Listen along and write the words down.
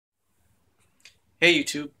Hey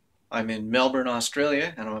YouTube, I'm in Melbourne,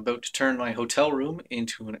 Australia, and I'm about to turn my hotel room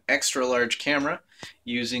into an extra large camera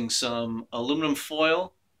using some aluminum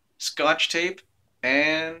foil, scotch tape,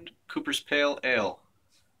 and Cooper's Pale Ale.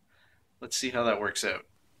 Let's see how that works out.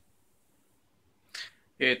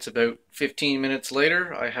 It's about 15 minutes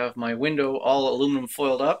later. I have my window all aluminum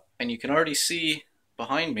foiled up, and you can already see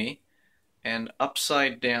behind me an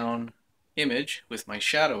upside down image with my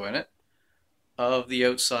shadow in it of the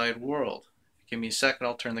outside world. Give me a second,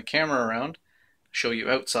 I'll turn the camera around, show you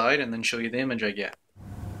outside, and then show you the image I get.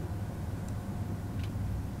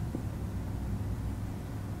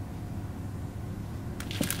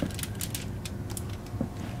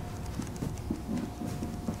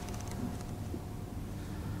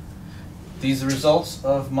 These are the results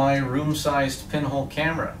of my room-sized pinhole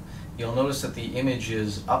camera. You'll notice that the image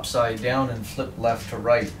is upside down and flipped left to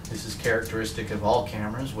right. This is characteristic of all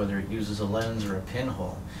cameras, whether it uses a lens or a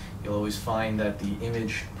pinhole. You'll always find that the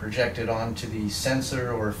image projected onto the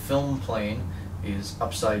sensor or film plane is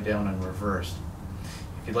upside down and reversed.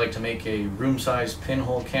 If you'd like to make a room-sized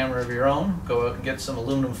pinhole camera of your own, go out and get some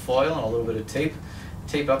aluminum foil and a little bit of tape.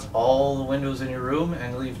 Tape up all the windows in your room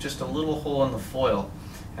and leave just a little hole in the foil,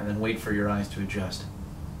 and then wait for your eyes to adjust.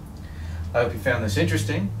 I hope you found this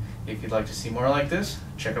interesting. If you'd like to see more like this,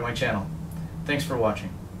 check out my channel. Thanks for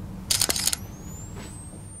watching.